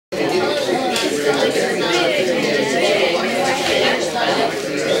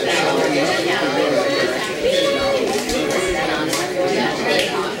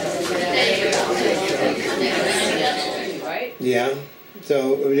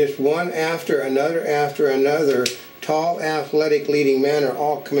So just one after another, tall, athletic leading men are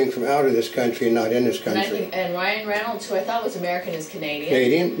all coming from out of this country and not in this country. And Ryan Reynolds, who I thought was American, is Canadian.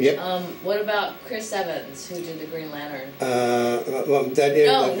 Canadian, yep. What about Chris Evans, who did the Green Lantern? Well, that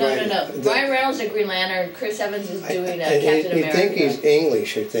is no. Ryan Reynolds did Green Lantern. Chris Evans is doing Captain America. I think he's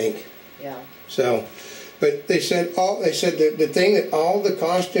English, I think. Yeah. So, but they said the thing that all the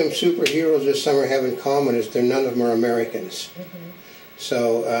costume superheroes this summer have in common is none of them are Americans. Mm-hmm.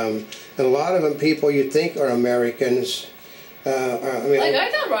 So, and a lot of them people you think are Americans. I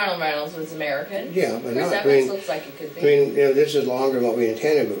thought Ryan Reynolds was American. Yeah, but Chris not. Evans looks like he could be. This is longer than what we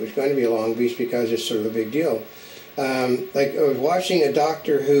intended, but it's going to be a long beast because it's sort of a big deal. Like I was watching a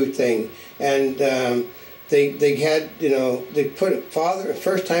Doctor Who thing, and they had, they put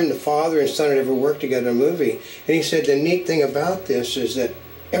first time the father and son had ever worked together in a movie, and he said the neat thing about this is that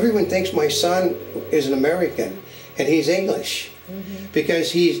everyone thinks my son is an American, and he's English. Mm-hmm.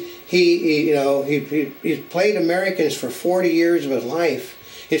 Because he's played Americans for 40 years of his life.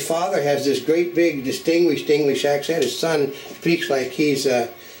 His father has this great big distinguished English accent. His son speaks like he's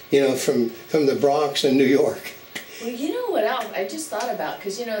from the Bronx in New York. Well, you know what else I just thought about,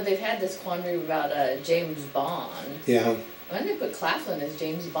 because they've had this quandary about James Bond. Yeah. Why don't they put Claflin as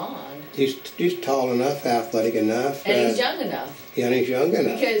James Bond? He's tall enough, athletic enough. And he's young enough. Yeah, and he's young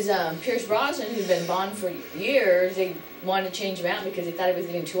enough. Because Pierce Brosnan, who's been Bond for years, they wanted to change him out because they thought he was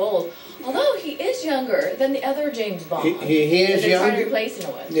getting too old. Although he is younger than the other James Bond. He is they're younger. trying to replace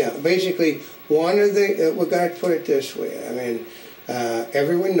him with. Yeah, basically, one of the, we've got to put it this way. I mean,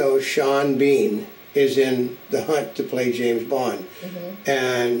 everyone knows Sean Bean is in the hunt to play James Bond. Mm-hmm.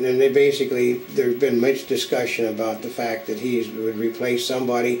 And there's been much discussion about the fact that he would replace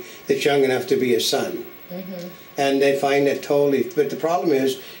somebody that's young enough to be his son. Mm-hmm. And they find that totally, but the problem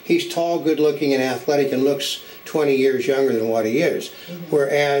is he's tall, good looking and athletic and looks 20 years younger than what he is. Mm-hmm.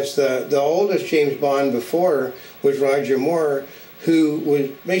 Whereas the oldest James Bond before was Roger Moore, who was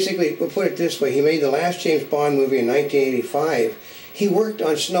basically, we'll put it this way, he made the last James Bond movie in 1985. He worked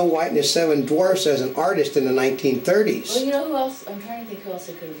on Snow White and the Seven Dwarfs as an artist in the 1930s. Well, you know who else? I'm trying to think who else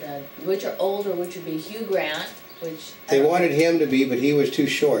they could have done. Which are older, which would be Hugh Grant, which... They wanted him to be, but he was too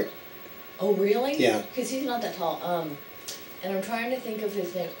short. Oh, really? Yeah. Because he's not that tall. And I'm trying to think of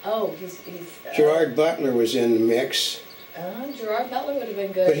his name. Oh, he's Gerard Butler was in the mix. Gerard Butler would have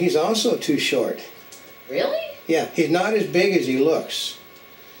been good. But he's also too short. Really? Yeah, he's not as big as he looks.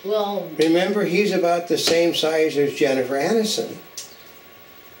 Well... Remember, he's about the same size as Jennifer Aniston.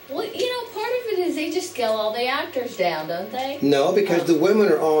 Well, part of it is they just scale all the actors down, don't they? No, because the women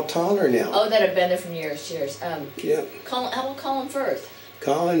are all taller now. Oh, that have been there from years to years. Yeah. How about Colin Firth?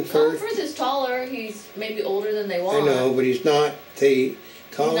 Colin Firth. Colin Firth is taller. He's maybe older than they want. I know, but he's not the...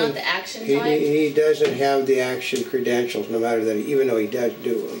 He's not the action type? He doesn't have the action credentials, no matter that, even though he does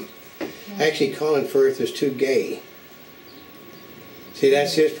do them. Mm-hmm. Actually, Colin Firth is too gay. See,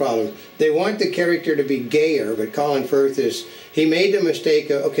 that's his problem. They want the character to be gayer, but Colin Firth is... He made the mistake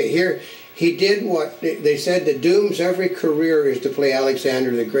of... Okay, here, he did what... They said that Doom's every career is to play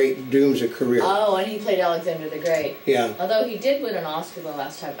Alexander the Great. Doom's a career. Oh, and he played Alexander the Great. Yeah. Although he did win an Oscar the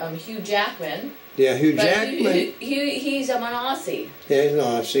last time. Hugh Jackman. Yeah, Hugh Jackman. He's an Aussie. Yeah, he's an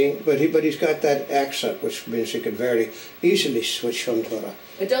Aussie, but he's got that accent, which means he could very easily switch from to a...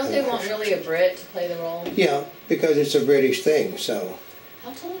 But don't they want really a Brit to play the role? Yeah, because it's a British thing, so...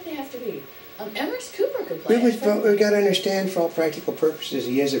 How tall do they have to be? Emrys Cooper could play. We've got to understand, for all practical purposes,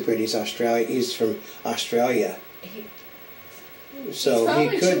 he is a British Australian. He's from Australia, so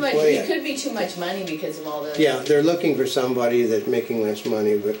he could play it. He could be too much money because of all the... Yeah, they're looking for somebody that's making less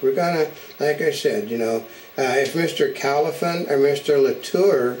money, but we're gonna, like I said, if Mr. Califan or Mr.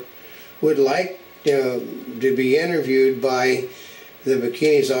 Latour would like, to be interviewed by the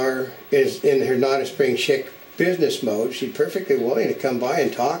Bikini Czar in her Not a Spring Chick business mode, she's perfectly willing to come by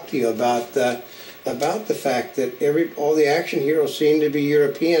and talk to you about the fact that all the action heroes seem to be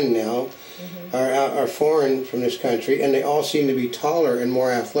European now, mm-hmm. are foreign from this country, and they all seem to be taller and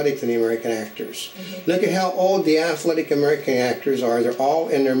more athletic than the American actors. Mm-hmm. Look at how old the athletic American actors are. They're all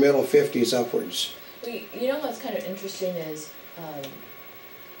in their middle 50s upwards. Well, you know what's kind of interesting is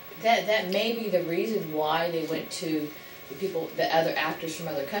that may be the reason why they went to the other actors from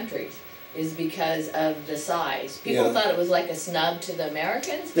other countries. Is because of the size. People thought it was like a snub to the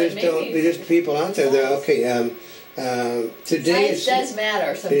Americans, but there's people out there that, okay, today size does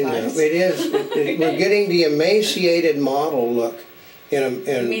matter sometimes. It is. We're getting the emaciated model look. You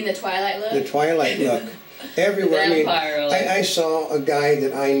mean the Twilight look? The Twilight look. Everywhere. I saw a guy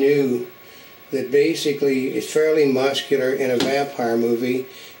that I knew that basically is fairly muscular in a vampire movie,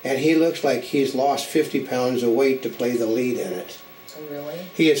 and he looks like he's lost 50 pounds of weight to play the lead in it. Oh, really?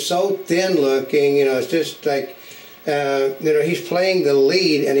 He is so thin looking, you know, it's just like, you know, he's playing the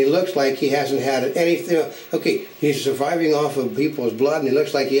lead and he looks like he hasn't had anything. Okay, he's surviving off of people's blood and he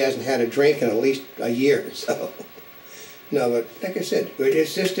looks like he hasn't had a drink in at least a year, so. No, but like I said,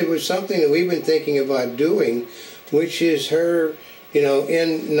 it's just, it was something that we've been thinking about doing, which is her, you know,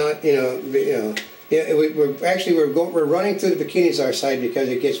 yeah, we're running through the Bikini Czar side because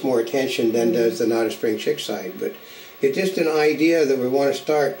it gets more attention than does the Not a Spring Chick side, but it's just an idea that we want to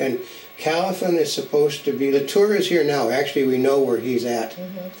start. And Califan is supposed to be, Latour is here now, actually we know where he's at.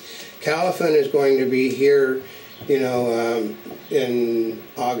 Califan is going to be here, you know, in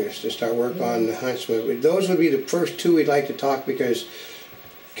August to start work on the hunts. Those would be the first two we'd like to talk, because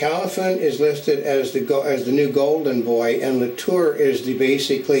Califan is listed as the new golden boy, and Latour is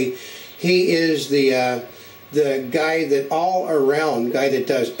basically he is the guy that all around guy that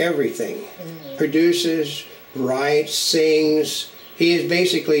does everything, produces, writes, sings. He is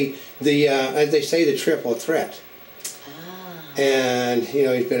basically the as they say, the triple threat. And you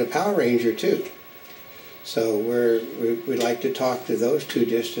know, he's been a Power Ranger too. So we'd like to talk to those two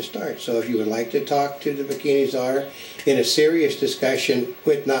just to start. So if you would like to talk to the Bikini Czar in a serious discussion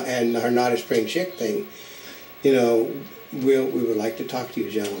with Not a Spring Chick thing, you know, we would like to talk to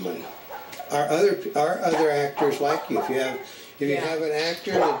you, gentlemen. Our other actors like you. If you have an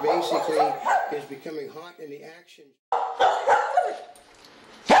actor that basically is becoming hot in the action.